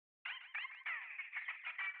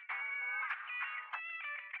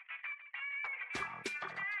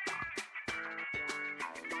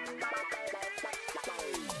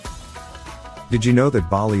Did you know that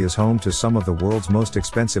Bali is home to some of the world's most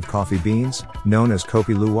expensive coffee beans, known as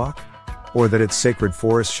kopi luwak? Or that its sacred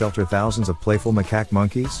forests shelter thousands of playful macaque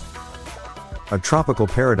monkeys? A tropical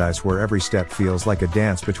paradise where every step feels like a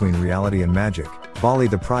dance between reality and magic, Bali,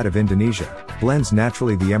 the pride of Indonesia, blends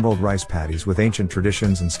naturally the emerald rice paddies with ancient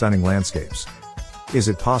traditions and stunning landscapes. Is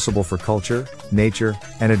it possible for culture, nature,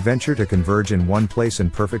 and adventure to converge in one place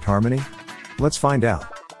in perfect harmony? Let's find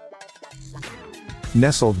out.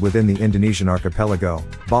 Nestled within the Indonesian archipelago,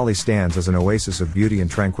 Bali stands as an oasis of beauty and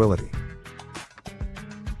tranquility.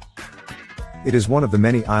 It is one of the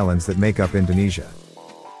many islands that make up Indonesia.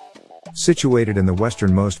 Situated in the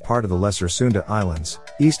westernmost part of the Lesser Sunda Islands,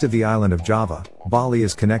 east of the island of Java, Bali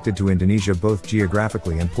is connected to Indonesia both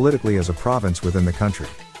geographically and politically as a province within the country.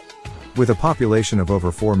 With a population of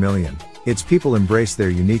over 4 million, its people embrace their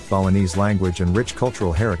unique Balinese language and rich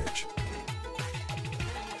cultural heritage.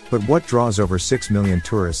 But what draws over 6 million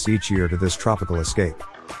tourists each year to this tropical escape?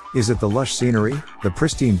 Is it the lush scenery, the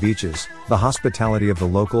pristine beaches, the hospitality of the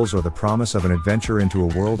locals, or the promise of an adventure into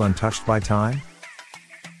a world untouched by time?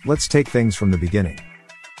 Let's take things from the beginning.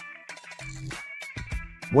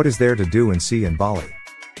 What is there to do and see in Bali?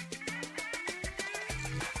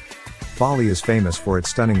 Bali is famous for its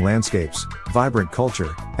stunning landscapes, vibrant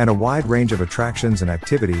culture, and a wide range of attractions and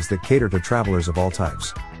activities that cater to travelers of all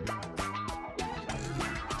types.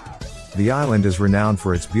 The island is renowned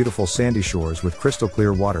for its beautiful sandy shores with crystal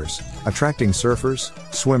clear waters, attracting surfers,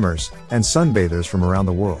 swimmers, and sunbathers from around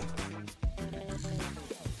the world.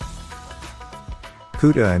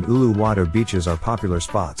 Kuta and Uluwatu beaches are popular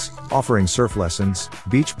spots, offering surf lessons,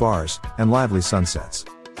 beach bars, and lively sunsets.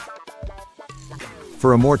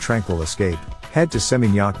 For a more tranquil escape, head to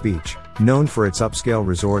Seminyak Beach, known for its upscale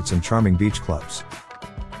resorts and charming beach clubs.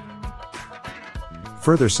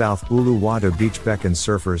 Further south, Uluwatu Beach beckons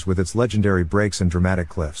surfers with its legendary breaks and dramatic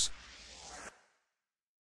cliffs.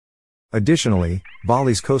 Additionally,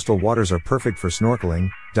 Bali's coastal waters are perfect for snorkeling,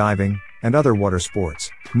 diving, and other water sports,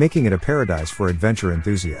 making it a paradise for adventure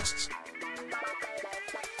enthusiasts.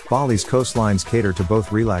 Bali's coastlines cater to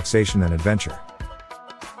both relaxation and adventure.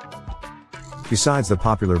 Besides the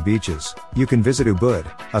popular beaches, you can visit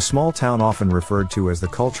Ubud, a small town often referred to as the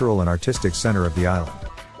cultural and artistic center of the island.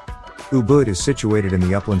 Ubud is situated in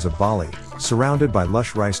the uplands of Bali, surrounded by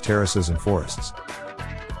lush rice terraces and forests.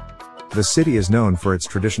 The city is known for its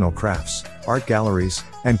traditional crafts, art galleries,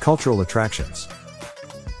 and cultural attractions.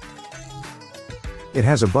 It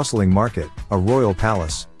has a bustling market, a royal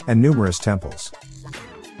palace, and numerous temples.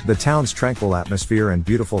 The town's tranquil atmosphere and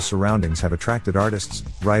beautiful surroundings have attracted artists,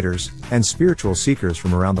 writers, and spiritual seekers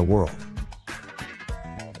from around the world.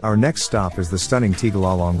 Our next stop is the stunning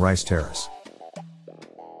Tegalalang Rice Terrace.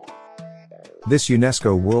 This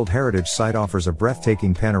UNESCO World Heritage Site offers a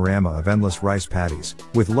breathtaking panorama of endless rice paddies,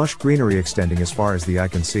 with lush greenery extending as far as the eye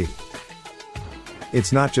can see.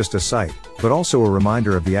 It's not just a site, but also a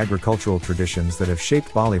reminder of the agricultural traditions that have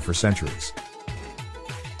shaped Bali for centuries.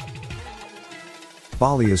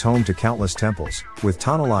 Bali is home to countless temples, with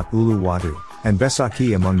Tanah Lot, Uluwatu, and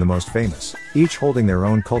Besaki among the most famous, each holding their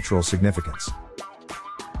own cultural significance.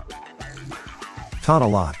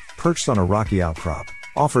 Tanah Lot, perched on a rocky outcrop,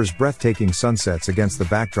 offers breathtaking sunsets against the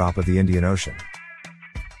backdrop of the Indian Ocean.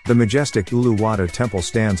 The majestic Uluwatu temple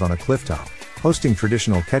stands on a clifftop, hosting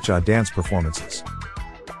traditional Quechua dance performances.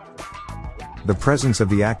 The presence of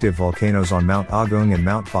the active volcanoes on Mount Agung and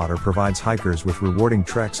Mount Batur provides hikers with rewarding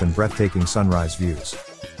treks and breathtaking sunrise views.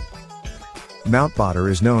 Mount Batur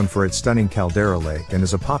is known for its stunning caldera lake and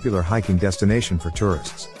is a popular hiking destination for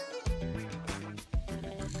tourists.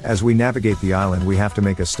 As we navigate the island, we have to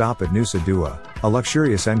make a stop at Nusa Dua, a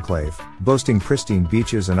luxurious enclave, boasting pristine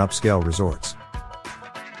beaches and upscale resorts.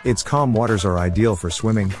 Its calm waters are ideal for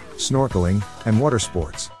swimming, snorkeling, and water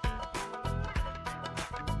sports.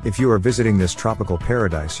 If you are visiting this tropical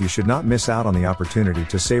paradise, you should not miss out on the opportunity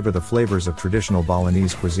to savor the flavors of traditional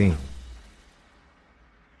Balinese cuisine.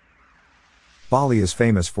 Bali is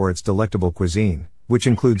famous for its delectable cuisine, which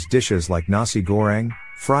includes dishes like nasi goreng,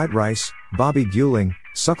 fried rice, babi guling,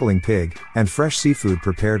 suckling pig, and fresh seafood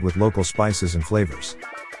prepared with local spices and flavors.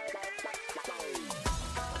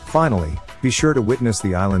 Finally, be sure to witness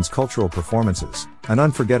the island's cultural performances, an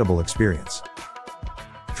unforgettable experience.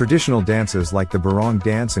 Traditional dances like the Barong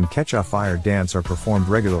dance and Quechua fire dance are performed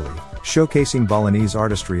regularly, showcasing Balinese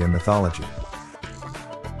artistry and mythology.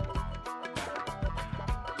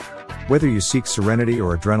 Whether you seek serenity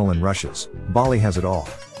or adrenaline rushes, Bali has it all.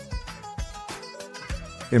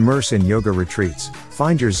 Immerse in yoga retreats,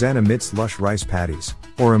 find your zen amidst lush rice paddies,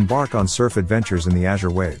 or embark on surf adventures in the azure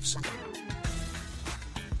waves.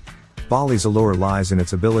 Bali's allure lies in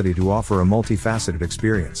its ability to offer a multifaceted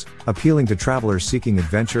experience, appealing to travelers seeking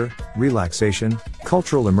adventure, relaxation,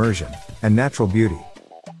 cultural immersion, and natural beauty.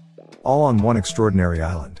 All on one extraordinary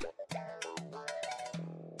island.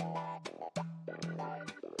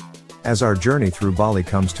 As our journey through Bali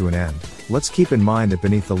comes to an end, let's keep in mind that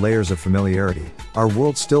beneath the layers of familiarity, our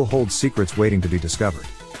world still holds secrets waiting to be discovered.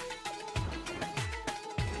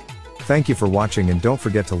 Thank you for watching, and don't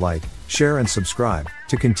forget to like, share and subscribe,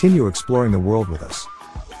 to continue exploring the world with us.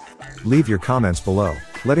 Leave your comments below,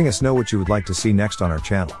 letting us know what you would like to see next on our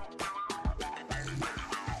channel.